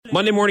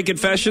Monday morning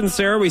confession,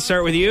 Sarah, we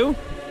start with you.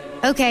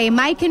 Okay,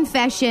 my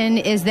confession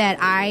is that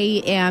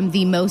I am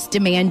the most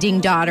demanding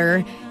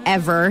daughter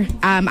ever.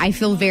 I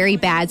feel very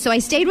bad. So I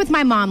stayed with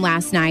my mom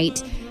last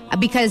night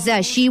because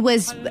she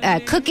was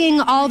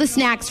cooking all the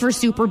snacks for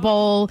Super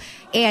Bowl,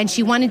 and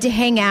she wanted to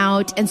hang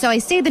out. And so I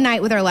stayed the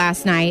night with her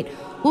last night.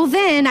 Well,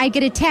 then I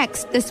get a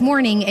text this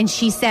morning, and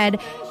she said,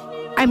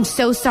 "I'm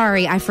so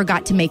sorry, I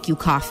forgot to make you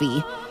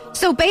coffee."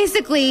 So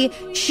basically,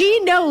 she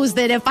knows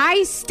that if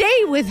I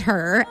stay with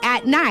her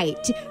at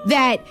night,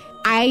 that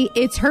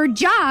it's her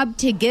job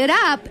to get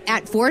up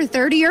at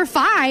 4:30 or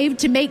 5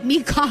 to make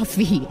me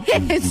coffee.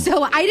 And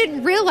so I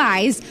didn't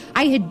realize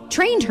I had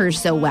trained her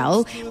so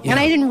well. Yeah. And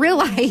I didn't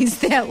realize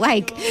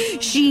that,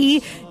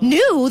 she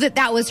knew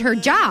that was her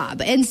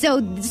job. And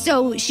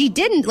so she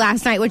didn't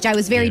last night, which I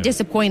was very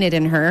disappointed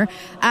in her.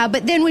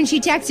 But then when she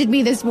texted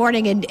me this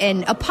morning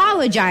and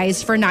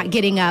apologized for not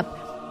getting up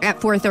at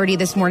 4:30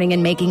 this morning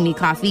and making me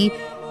coffee,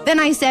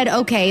 then I said,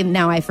 okay,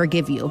 now I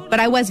forgive you.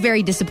 But I was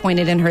very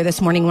disappointed in her this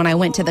morning when I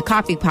went to the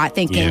coffee pot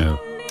thinking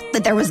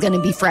that there was going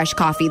to be fresh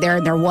coffee there,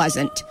 and there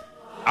wasn't.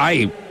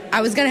 I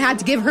was going to have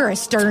to give her a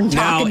stern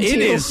talking to. Now, it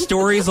is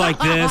stories like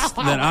this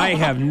that I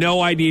have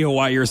no idea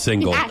why you're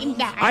single.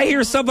 I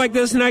hear stuff like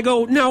this and I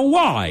go, now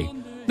why?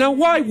 Now,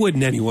 why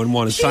wouldn't anyone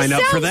want to sign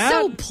up for that? She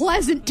sounds so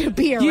pleasant to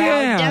be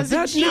around,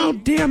 doesn't she? No,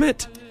 damn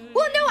it.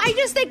 Well, no, I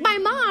just think my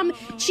mom,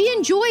 she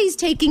enjoys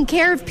taking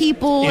care of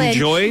people.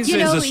 Enjoys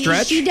is a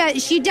stretch? She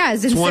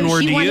does. And so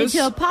she wanted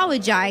to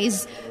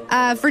apologize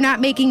for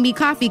not making me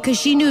coffee because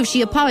she knew if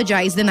she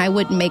apologized, then I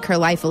wouldn't make her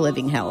life a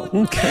living hell.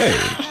 Okay.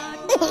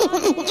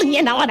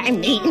 You know what I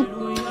mean?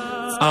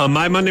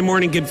 My Monday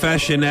morning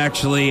confession,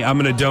 actually, I'm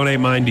going to donate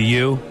mine to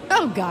you.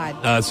 Oh,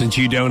 God. Since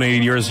you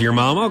donated yours to your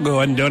mom, I'll go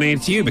ahead and donate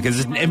it to you because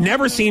it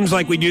never seems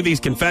like we do these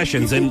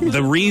confessions. And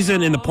the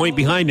reason and the point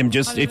behind them,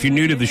 just if you're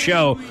new to the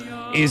show,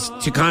 is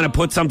to kind of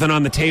put something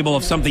on the table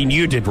of something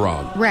you did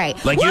wrong. Right.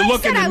 Like you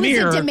look in the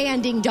mirror. I was a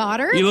demanding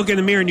daughter. You look in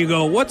the mirror and you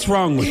go, what's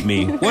wrong with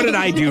me? What did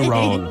I do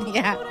wrong?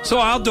 Yeah. So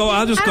I'll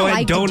just go ahead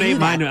and donate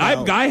mine.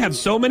 I have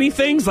so many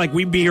things,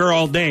 we'd be here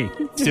all day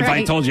if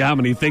I told you how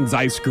many things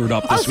I screwed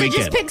up this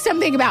weekend. Just pick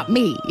something about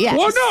me. Yes.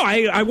 Well,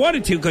 no, I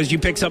wanted to because you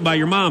picked something about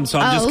your mom. So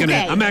I'm going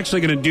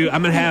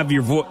to have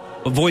your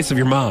voice of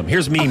your mom.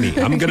 Here's Mimi.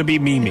 I'm going to be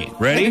Mimi.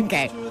 Ready?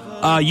 Okay.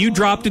 You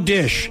dropped a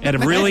dish at a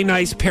really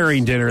nice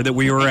pairing dinner that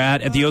we were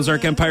at the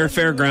Ozark Empire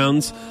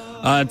Fairgrounds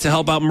to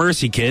help out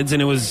Mercy Kids,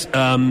 and it was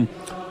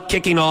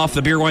kicking off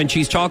the Beer, Wine,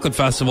 Cheese, Chocolate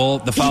Festival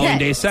the following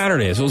day,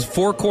 Saturday. So it was a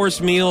 4-course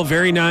meal,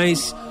 very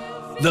nice.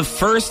 The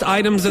first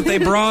items that they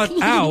brought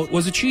out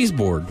was a cheese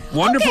board.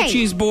 Wonderful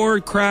cheese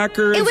board,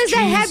 crackers, It was cheese.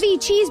 a heavy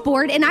cheese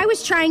board, and I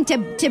was trying to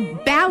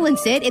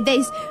balance it.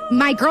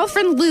 My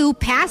girlfriend Lou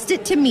passed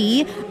it to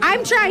me.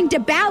 I'm trying to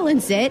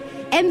balance it,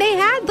 and they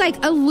had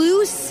a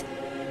loose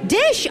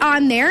dish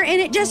on there,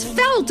 and it just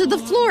fell to the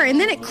floor,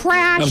 and then it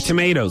crashed. Of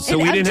tomatoes. So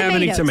we didn't have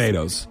any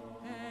tomatoes.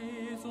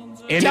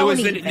 And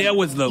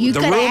the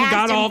room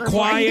got all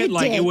quiet.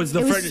 It was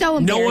so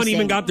no one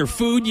even got their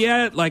food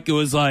yet. It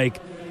was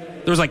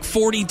there was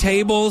 40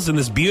 tables in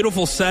this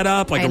beautiful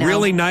setup, a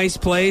really nice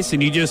place,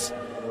 and you just...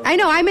 I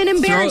know, I'm an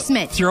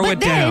embarrassment. Throw it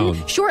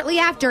down. Shortly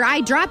after I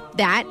dropped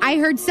that, I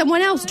heard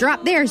someone else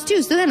drop theirs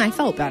too, so then I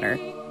felt better.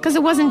 Because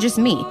it wasn't just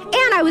me.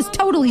 And I was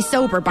totally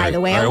sober, by the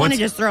way. I want to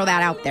just throw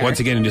that out there. Once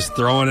again, just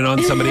throwing it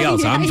on somebody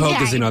else. I'm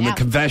focusing on the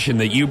confession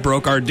that you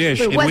broke our dish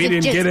and we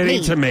didn't get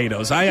any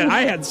tomatoes. I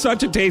had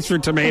such a taste for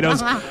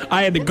tomatoes.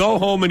 I had to go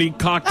home and eat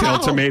cocktail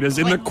tomatoes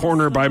in the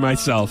corner by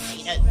myself.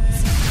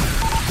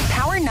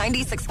 Power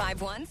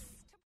 96.51.